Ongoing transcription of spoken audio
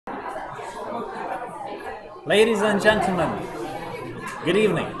Ladies and gentlemen, good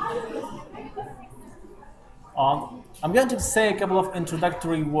evening. I'm going to say a couple of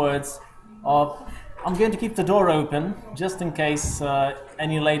introductory words. I'm going to keep the door open just in case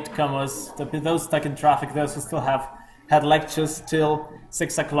any latecomers, those stuck in traffic, those who still have had lectures till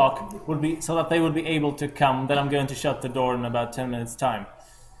 6 o'clock, so that they would be able to come. Then I'm going to shut the door in about 10 minutes' time.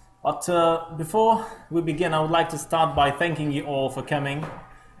 But before we begin, I would like to start by thanking you all for coming.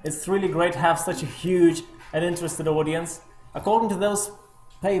 It's really great to have such a huge and interested audience. According to those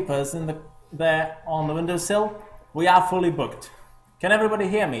papers there on the windowsill, we are fully booked. Can everybody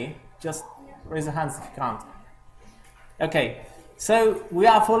hear me? Just raise your hands if you can't. Okay, so we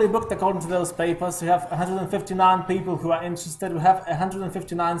are fully booked according to those papers. We have 159 people who are interested. We have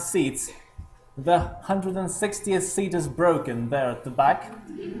 159 seats. The 160th seat is broken there at the back.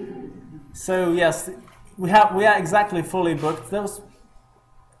 So yes, we are exactly fully booked.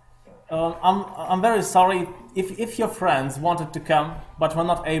 I'm very sorry if your friends wanted to come but were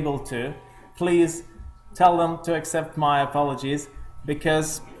not able to. Please tell them to accept my apologies,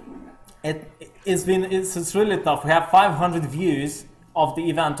 because it's really tough. We have 500 views of the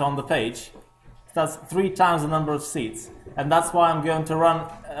event on the page. That's 3 times the number of seats, and that's why I'm going to run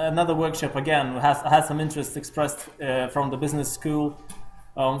another workshop again. I had some interest expressed from the business school,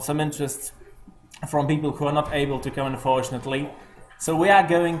 some interest from people who are not able to come, unfortunately. So we are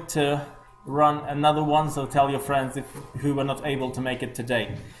going to run another one, so tell your friends who were not able to make it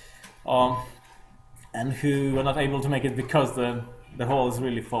today, and who were not able to make it because the hall is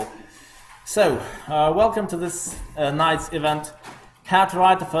really full. So, welcome to this night's event, How to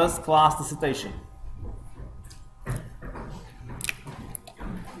Write a First-Class Dissertation.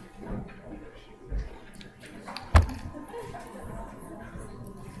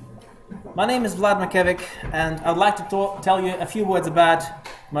 My name is Vlad Mackevic, and I'd like to tell you a few words about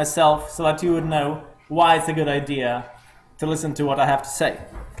myself so that you would know why it's a good idea to listen to what I have to say.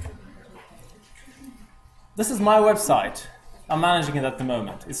 This is my website. I'm managing it at the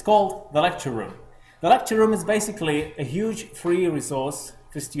moment. It's called The Lecture Room. The Lecture Room is basically a huge free resource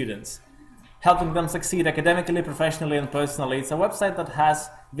for students, helping them succeed academically, professionally, and personally. It's a website that has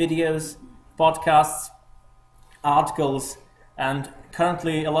videos, podcasts, articles, and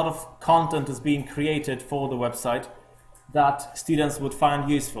currently a lot of content is being created for the website that students would find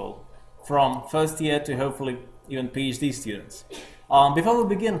useful, from first year to hopefully even PhD students. Before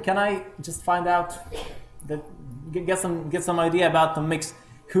we begin, can I just find out, get some idea about the mix,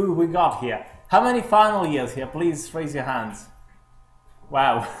 who we got here? How many final years here? Please raise your hands.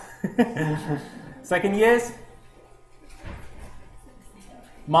 Wow. Second years?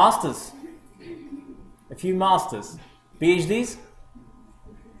 Masters? A few masters. PhDs?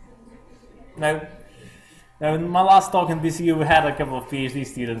 No. Now, in my last talk in BCU, we had a couple of PhD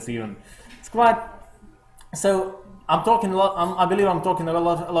students even. It's quite. So I'm talking a lot. I believe I'm talking a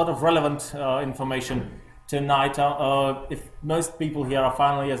lot of relevant information tonight. If most people here are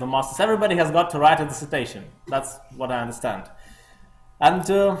final years or masters, everybody has got to write a dissertation. That's what I understand. And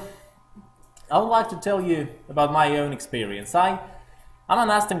I would like to tell you about my own experience. I'm an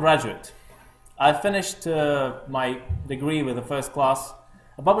Aston graduate. I finished my degree with a first class.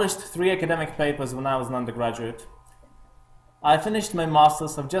 I published 3 academic papers when I was an undergraduate. I finished my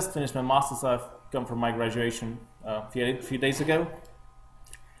master's. I've just finished my master's. I've come from my graduation a few days ago.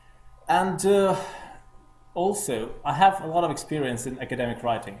 And also, I have a lot of experience in academic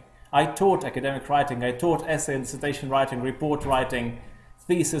writing. I taught academic writing. I taught essay and dissertation writing, report writing,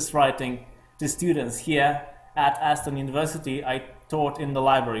 thesis writing to students here at Aston University. I taught in the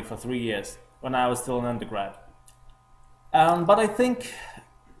library for 3 years when I was still an undergrad. But I think,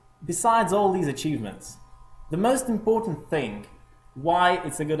 besides all these achievements, the most important thing why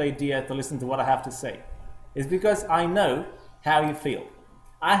it's a good idea to listen to what I have to say is because I know how you feel.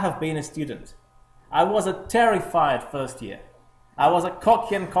 I have been a student. I was a terrified first year. I was a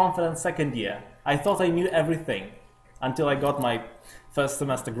cocky and confident second year. I thought I knew everything until I got my first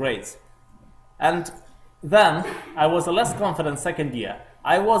semester grades. And then I was a less confident second year.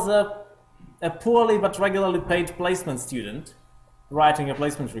 I was a poorly but regularly paid placement student writing a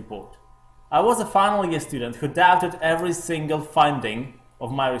placement report. I was a final year student who doubted every single finding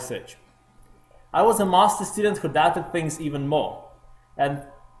of my research. I was a master student who doubted things even more. And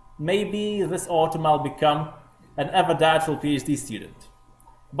maybe this autumn I'll become an ever doubtful PhD student.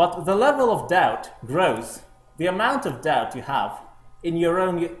 But the level of doubt grows. The amount of doubt you have in your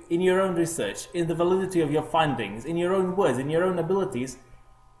own research, in the validity of your findings, in your own words, in your own abilities,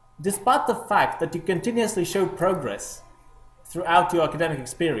 despite the fact that you continuously show progress throughout your academic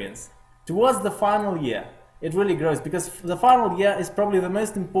experience, towards the final year, it really grows, because the final year is probably the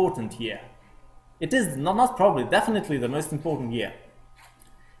most important year. It is not probably, definitely the most important year.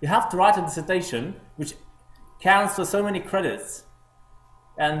 You have to write a dissertation which counts for so many credits,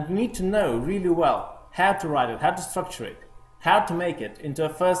 and you need to know really well how to write it, how to structure it, how to make it into a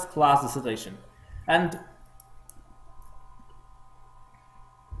first-class dissertation. And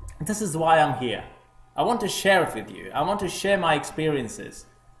this is why I'm here. I want to share it with you. I want to share my experiences,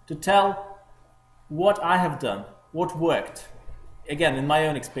 to tell what I have done, what worked, again, in my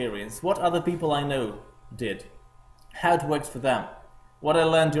own experience, what other people I know did, how it worked for them, what I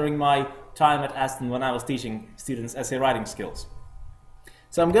learned during my time at Aston when I was teaching students essay writing skills.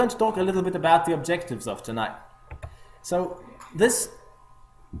 So I'm going to talk a little bit about the objectives of tonight. So this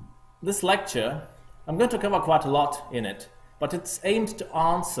lecture, I'm going to cover quite a lot in it, but it's aimed to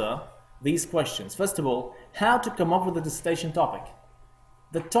answer these questions. First of all, how to come up with a dissertation topic.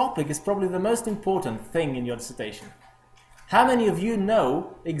 The topic is probably the most important thing in your dissertation. How many of you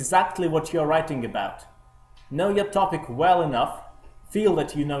know exactly what you're writing about? Know your topic well enough, feel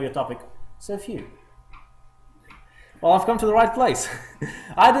that you know your topic? So few. Well, I've come to the right place.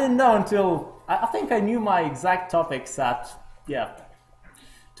 I didn't know until, I think I knew my exact topics towards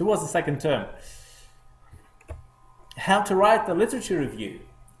the second term. How to write a literature review.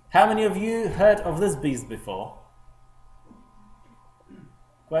 How many of you heard of this beast before?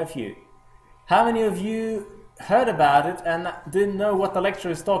 Quite a few. How many of you heard about it and didn't know what the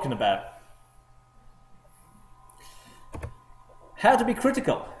lecturer is talking about? How to be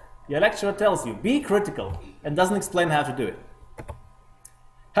critical. Your lecturer tells you, be critical, and doesn't explain how to do it.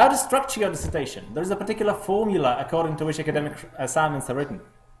 How to structure your dissertation. There is a particular formula according to which academic assignments are written.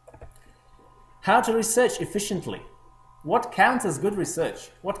 How to research efficiently. What counts as good research?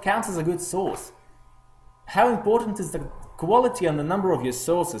 What counts as a good source? How important is the quality and the number of your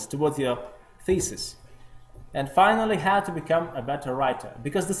sources towards your thesis? And finally, how to become a better writer.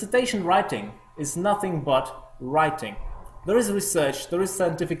 Because dissertation writing is nothing but writing. There is research, there is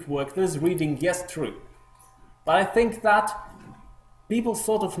scientific work, there is reading, yes, true. But I think that people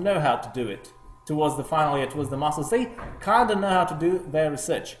sort of know how to do it towards the final year, towards the masters. They kind of know how to do their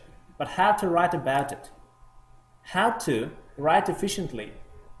research, but how to write about it. How to write efficiently.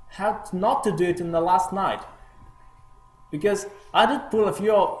 How not to do it in the last night. Because I did pull a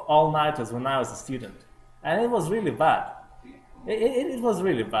few all-nighters when I was a student, and it was really bad. It was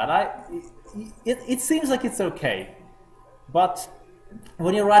really bad. It seems like it's okay. But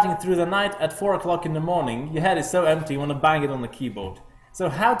when you're writing through the night at 4 o'clock in the morning, your head is so empty, you want to bang it on the keyboard. So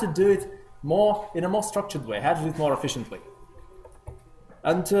how to do it in a more structured way, how to do it more efficiently.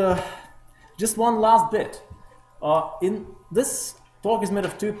 And just one last bit. In this talk is made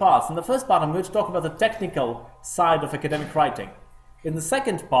of two parts. In the first part, I'm going to talk about the technical side of academic writing. In the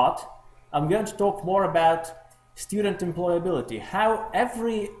second part, I'm going to talk more about student employability, how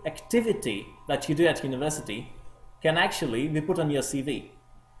every activity that you do at university can actually be put on your CV.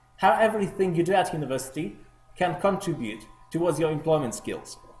 How everything you do at university can contribute towards your employment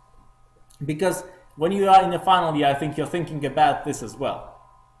skills. Because when you are in the final year, I think you're thinking about this as well.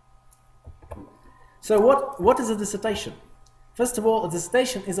 So what is a dissertation? First of all, a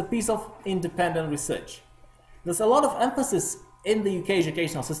dissertation is a piece of independent research. There's a lot of emphasis in the UK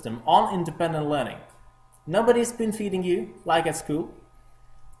educational system on independent learning. Nobody's spoon-feeding you like at school.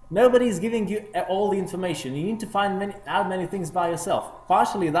 Nobody is giving you all the information. You need to find out many things by yourself. I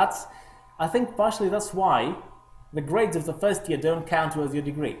think partially that's why the grades of the first year don't count towards your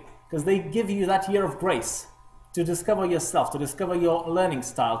degree, because they give you that year of grace to discover yourself, to discover your learning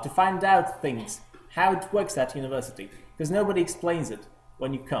style, to find out things, how it works at university, because nobody explains it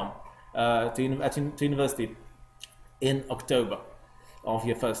when you come to university in October of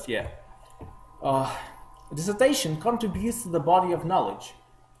your first year. A dissertation contributes to the body of knowledge,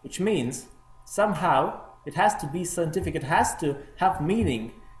 which means somehow it has to be scientific, it has to have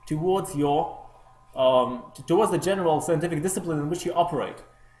meaning towards towards the general scientific discipline in which you operate.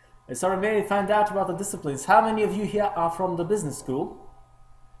 And so we may find out about the disciplines. How many of you here are from the business school?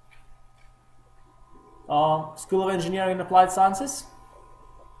 School of Engineering and Applied Sciences?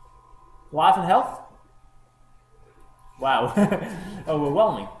 Life and Health? Wow,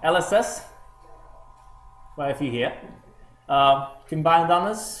 overwhelming. LSS? Quite a few here. Combined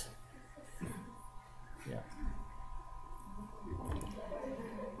honors. Yeah.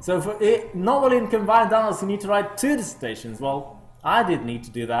 So normally in combined honors you need to write 2 dissertations. Well, I did need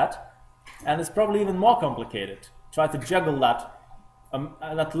to do that, and it's probably even more complicated. Try to juggle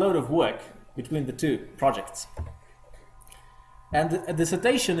that load of work between the 2 projects. And a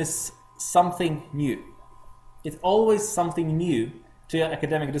dissertation is something new. It's always something new to your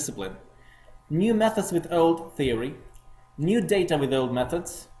academic discipline. New methods with old theory, new data with old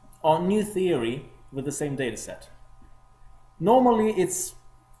methods, on new theory with the same dataset. Normally it's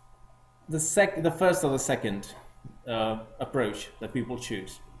the first or the second approach that people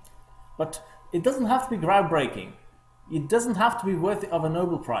choose. But it doesn't have to be groundbreaking. It doesn't have to be worthy of a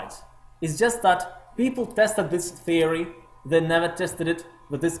Nobel Prize. It's just that people tested this theory, they never tested it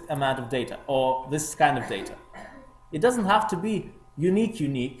with this amount of data or this kind of data. It doesn't have to be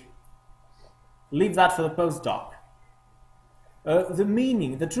unique. Leave that for the postdoc.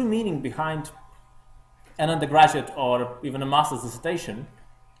 The true meaning behind an undergraduate or even a master's dissertation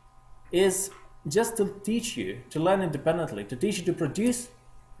is just to teach you to learn independently, to teach you to produce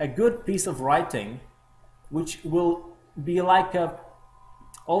a good piece of writing which will be like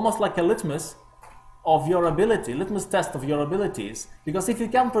almost like a litmus test of your abilities. Because if you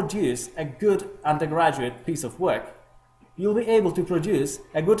can produce a good undergraduate piece of work, you'll be able to produce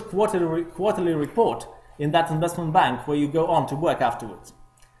a good quarterly report in that investment bank where you go on to work afterwards,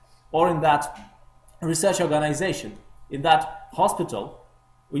 or in that research organization, in that hospital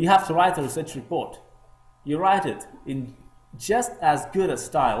where you have to write a research report. You write it in just as good a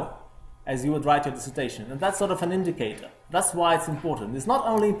style as you would write your dissertation, and that's sort of an indicator. That's why it's important. It's not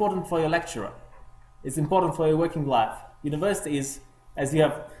only important for your lecturer, it's important for your working life. University is, as you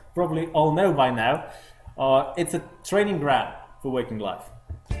have probably all know by now, it's a training ground for working life.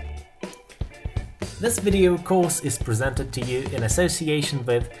 This video course is presented to you in association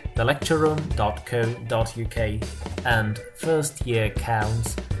with thelectureroom.co.uk and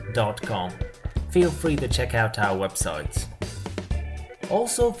firstyearcounts.com. Feel free to check out our websites.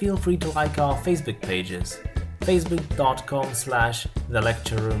 Also feel free to like our Facebook pages,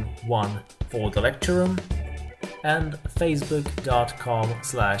 facebook.com/thelectureroom1 for the lecture room and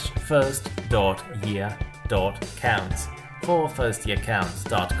facebook.com/first.year.counts for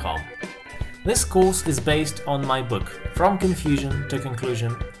firstyearcounts.com. This course is based on my book, From Confusion to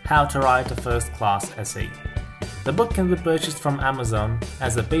Conclusion, How to Write a First-Class Essay. The book can be purchased from Amazon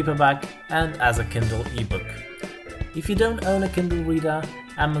as a paperback and as a Kindle ebook. If you don't own a Kindle reader,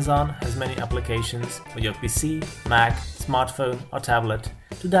 Amazon has many applications for your PC, Mac, smartphone or tablet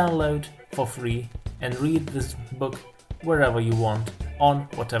to download for free and read this book wherever you want, on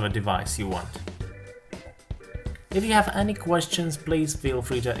whatever device you want. If you have any questions, please feel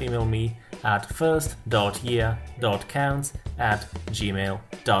free to email me at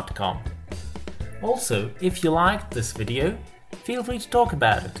first.year.counts@gmail.com. Also, if you liked this video, feel free to talk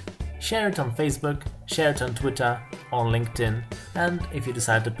about it. Share it on Facebook, share it on Twitter, on LinkedIn, and if you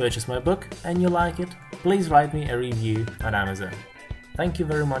decide to purchase my book and you like it, please write me a review on Amazon. Thank you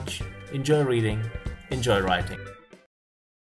very much. Enjoy reading, enjoy writing.